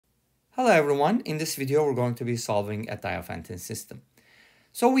Hello everyone, in this video we're going to be solving a Diophantine system.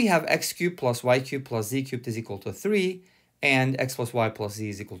 So we have x cubed plus y cubed plus z cubed is equal to 3 and x plus y plus z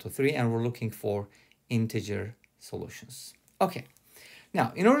is equal to 3, and we're looking for integer solutions. Okay,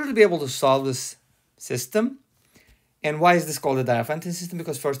 now in order to be able to solve this system, and why is this called a Diophantine system?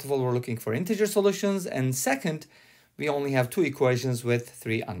 Because first of all we're looking for integer solutions, and second we only have two equations with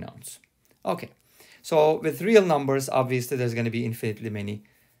three unknowns. Okay, so with real numbers obviously there's going to be infinitely many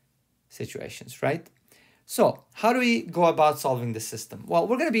situations, right? So how do we go about solving the system? Well,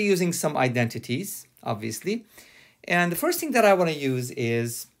 we're going to be using some identities, obviously. And the first thing that I want to use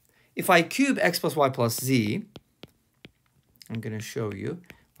is if I cube x plus y plus z, I'm going to show you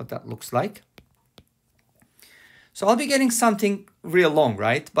what that looks like. So I'll be getting something real long,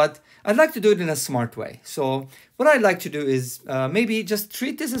 right? But I'd like to do it in a smart way. So what I'd like to do is maybe just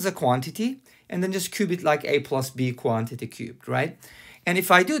treat this as a quantity and then just cube it like a plus b quantity cubed, right? And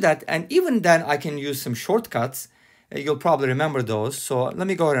if I do that, and even then I can use some shortcuts, you'll probably remember those. So let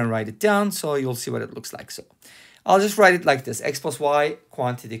me go ahead and write it down so you'll see what it looks like. So I'll just write it like this: x plus y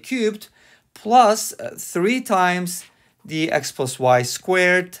quantity cubed plus 3 times the x plus y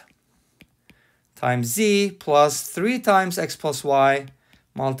squared times z plus 3 times x plus y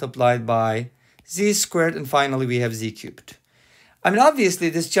multiplied by z squared, and finally we have z cubed. I mean, obviously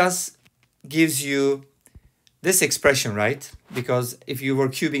this just gives you this expression, right? Because if you were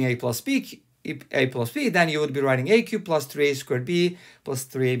cubing a plus b, then you would be writing a cubed plus 3a squared b plus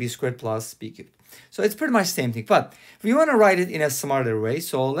 3ab squared plus b cubed. So it's pretty much the same thing, but we want to write it in a smarter way.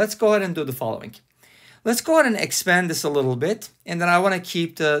 So let's go ahead and do the following. Let's go ahead and expand this a little bit, and then I want to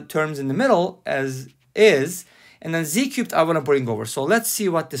keep the terms in the middle as is, and then z cubed I want to bring over. So let's see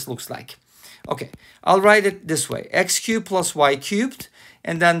what this looks like. Okay, I'll write it this way: x cubed plus y cubed.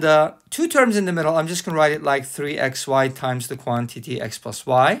 And then the two terms in the middle, I'm just going to write it like 3xy times the quantity x plus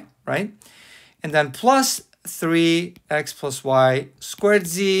y, right? And then plus 3x plus y squared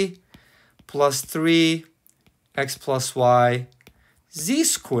z plus 3x plus y z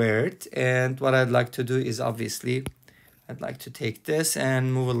squared. And what I'd like to do is obviously, I'd like to take this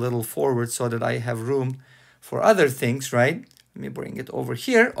and move a little forward so that I have room for other things, right? Let me bring it over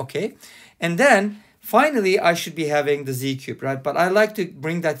here, okay? And then finally, I should be having the z cubed, right? But I like to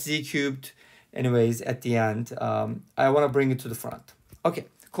bring that z cubed anyways at the end. I want to bring it to the front. Okay,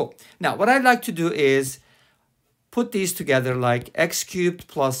 cool. Now, what I'd like to do is put these together like x cubed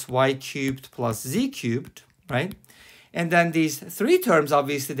plus y cubed plus z cubed, right? And then these three terms,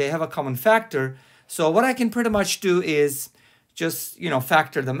 obviously, they have a common factor. So what I can pretty much do is just,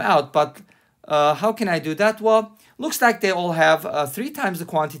 factor them out. But how can I do that? Well, looks like they all have 3 times the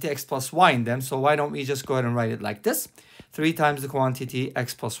quantity x plus y in them. So why don't we just go ahead and write it like this: 3 times the quantity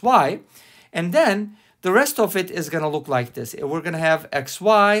x plus y. And then the rest of it is going to look like this. We're going to have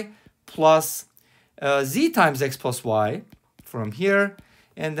xy plus z times x plus y from here.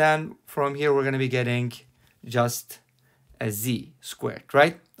 And then from here, we're going to be getting just a z squared,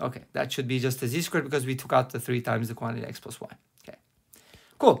 right? Okay, that should be just a z squared because we took out the 3 times the quantity x plus y.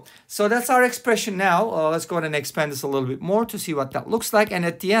 Cool. So that's our expression now. Let's go ahead and expand this a little bit more to see what that looks like. And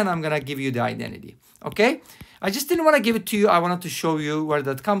at the end, I'm going to give you the identity. Okay? I just didn't want to give it to you. I wanted to show you where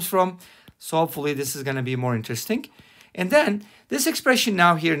that comes from. So hopefully this is going to be more interesting. And then this expression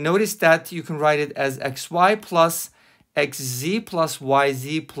now here, notice that you can write it as xy plus xz plus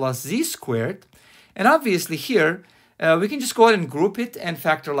yz plus z squared. And obviously here, we can just go ahead and group it and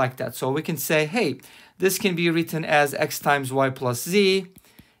factor like that. So we can say, hey, this can be written as x times y plus z,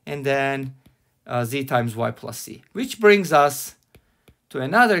 and then z times y plus c, which brings us to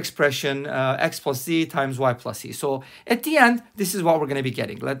another expression, x plus z times y plus c. So at the end, this is what we're going to be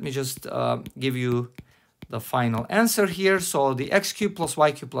getting. Let me just give you the final answer here. So the x cubed plus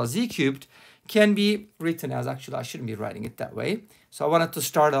y cubed plus z cubed can be written as, actually, I shouldn't be writing it that way. So I wanted to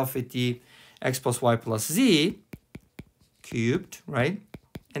start off with the x plus y plus z cubed, right?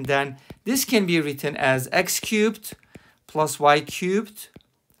 And then this can be written as x cubed plus y cubed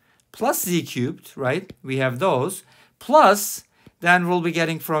plus z cubed, right? We have those. Plus, then we'll be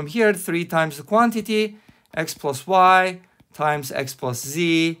getting from here 3 times the quantity x plus y times x plus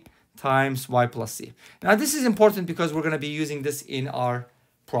z times y plus c. Now, this is important because we're going to be using this in our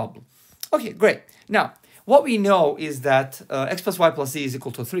problem. Okay, great. Now, what we know is that x plus y plus z is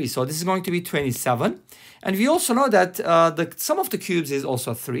equal to 3. So this is going to be 27. And we also know that the sum of the cubes is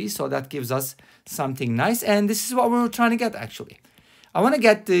also 3. So that gives us something nice. And this is what we were trying to get, actually. I want to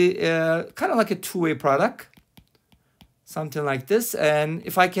get the kind of like a two-way product, something like this. And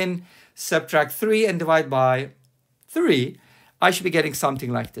if I can subtract 3 and divide by 3, I should be getting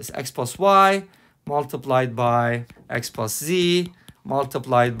something like this: x plus y multiplied by x plus z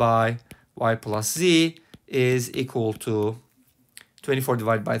multiplied by y plus z is equal to 24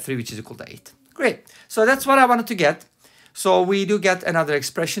 divided by 3, which is equal to 8. Great. So that's what I wanted to get. So we do get another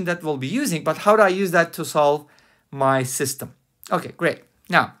expression that we'll be using, but how do I use that to solve my system? Okay, great.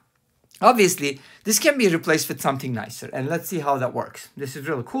 Now, obviously, this can be replaced with something nicer, and let's see how that works. This is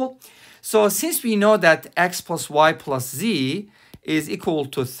really cool. So since we know that x plus y plus z is equal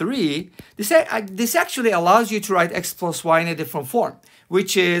to 3, this actually allows you to write x plus y in a different form,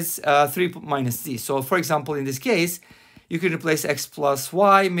 which is 3 minus z. So for example, in this case, you could replace x plus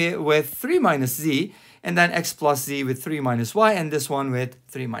y with 3 minus z, and then x plus z with 3 minus y, and this one with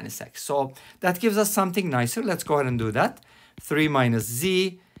 3 minus x. So that gives us something nicer. Let's go ahead and do that. 3 minus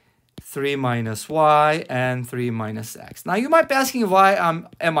z, 3 minus y, and 3 minus x. Now you might be asking why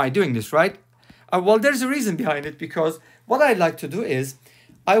am I doing this, right? Well, there's a reason behind it, because what I'd like to do is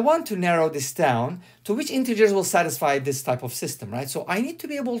I want to narrow this down to which integers will satisfy this type of system, right? So I need to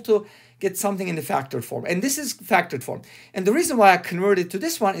be able to get something in the factored form, and this is factored form. And the reason why I converted to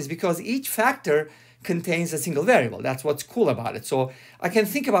this one is because each factor contains a single variable. That's what's cool about it. So I can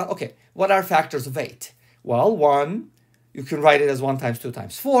think about, okay, what are factors of 8? Well, 1, you can write it as 1 times 2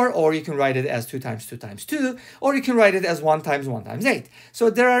 times 4, or you can write it as 2 times 2 times 2, or you can write it as 1 times 1 times 8. So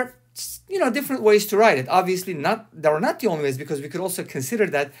there are, different ways to write it. Obviously, there are not the only ways, because we could also consider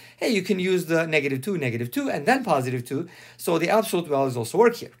that, hey, you can use the -2, and then +2. So the absolute values also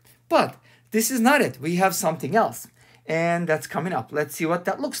work here. But this is not it. We have something else, and that's coming up. Let's see what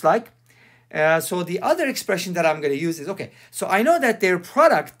that looks like. So the other expression that I'm going to use is, okay, so I know that their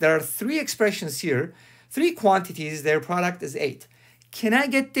product, there are 3 expressions here, 3 quantities, their product is 8. Can I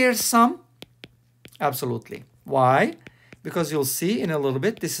get their sum? Absolutely. Why? Because you'll see in a little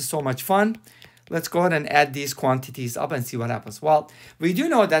bit, this is so much fun. Let's go ahead and add these quantities up and see what happens. Well, we do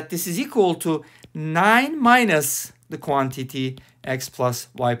know that this is equal to 9 minus the quantity x plus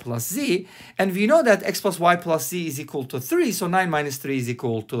y plus z. And we know that x plus y plus z is equal to 3. So 9 minus 3 is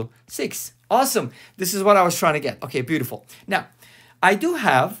equal to 6. Awesome. This is what I was trying to get. Okay, beautiful. Now, I do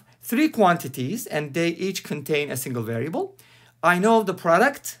have 3 quantities, and they each contain a single variable. I know the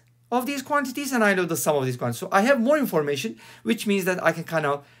product of these quantities, and I know the sum of these quantities. So I have more information, which means that I can kind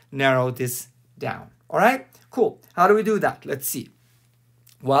of narrow this down. All right, cool. How do we do that? Let's see.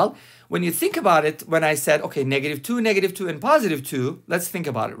 Well, when you think about it, when I said, okay, -2, -2, and +2, let's think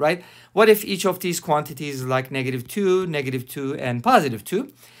about it, right? What if each of these quantities is like -2, -2, and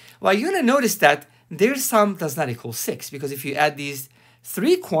 +2? Well, you're going to notice that their sum does not equal 6, because if you add these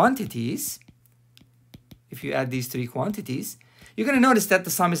 3 quantities, you're going to notice that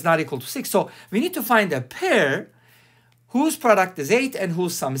the sum is not equal to 6. So we need to find a pair whose product is 8 and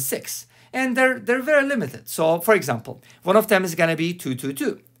whose sum is 6. And they're very limited. So for example, one of them is going to be 2, 2,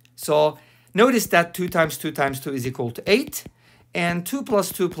 2. So notice that 2 times 2 times 2 is equal to 8, and 2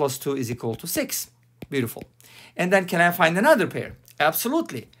 plus 2 plus 2 is equal to 6. Beautiful. And then can I find another pair?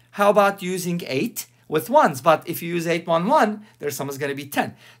 Absolutely. How about using 8 with 1s? But if you use 8, 1, 1, their sum is going to be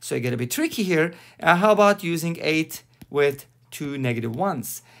 10. So you're going to be tricky here. How about using 8 with 2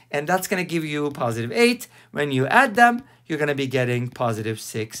 -1s? And that's going to give you +8. When you add them, you're going to be getting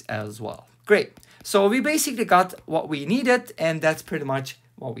 +6 as well. Great. So we basically got what we needed, and that's pretty much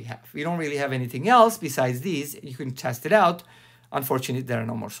what we have. We don't really have anything else besides these. You can test it out. Unfortunately, there are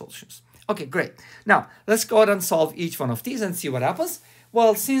no more solutions. Okay, great. Now, let's go ahead and solve each one of these and see what happens.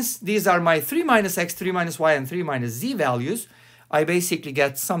 Well, since these are my 3 minus x, 3 minus y, and 3 minus z values, I basically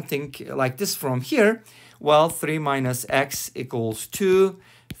get something like this from here. Well, 3 minus x equals 2,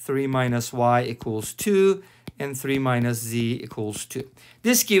 3 minus y equals 2, and 3 minus z equals 2.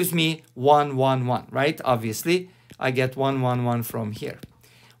 This gives me 1, 1, 1, right? Obviously, I get 1, 1, 1 from here.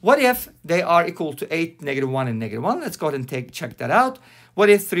 What if they are equal to 8, -1, and -1? Let's go ahead and check that out. What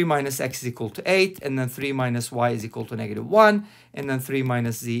if 3 minus x is equal to 8, and then 3 minus y is equal to -1, and then 3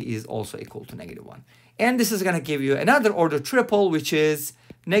 minus z is also equal to -1? And this is going to give you another order triple, which is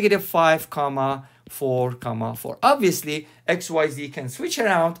 -5, 4, 4. Obviously, x, y, z can switch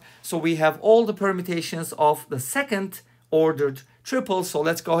around, so we have all the permutations of the second ordered triple. So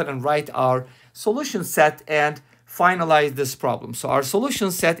let's go ahead and write our solution set and finalize this problem. So our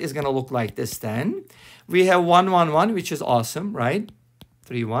solution set is going to look like this then. We have 1, 1, 1, which is awesome, right?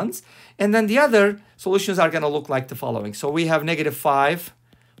 3 1s. And then the other solutions are going to look like the following. So we have -5,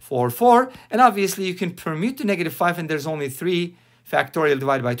 4, 4. And obviously, you can permute the -5, and there's only 3 factorial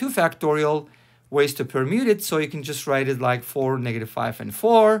divided by 2 factorial ways to permute it. So you can just write it like 4, -5, and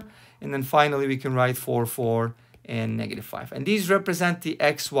 4. And then finally, we can write 4, 4, and -5. And these represent the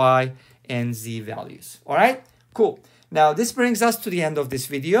x, y, and z values. All right? Cool. Now, this brings us to the end of this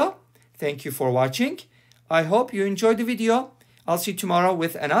video. Thank you for watching. I hope you enjoyed the video. I'll see you tomorrow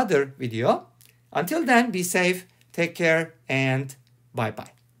with another video. Until then, be safe, take care, and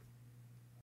bye-bye.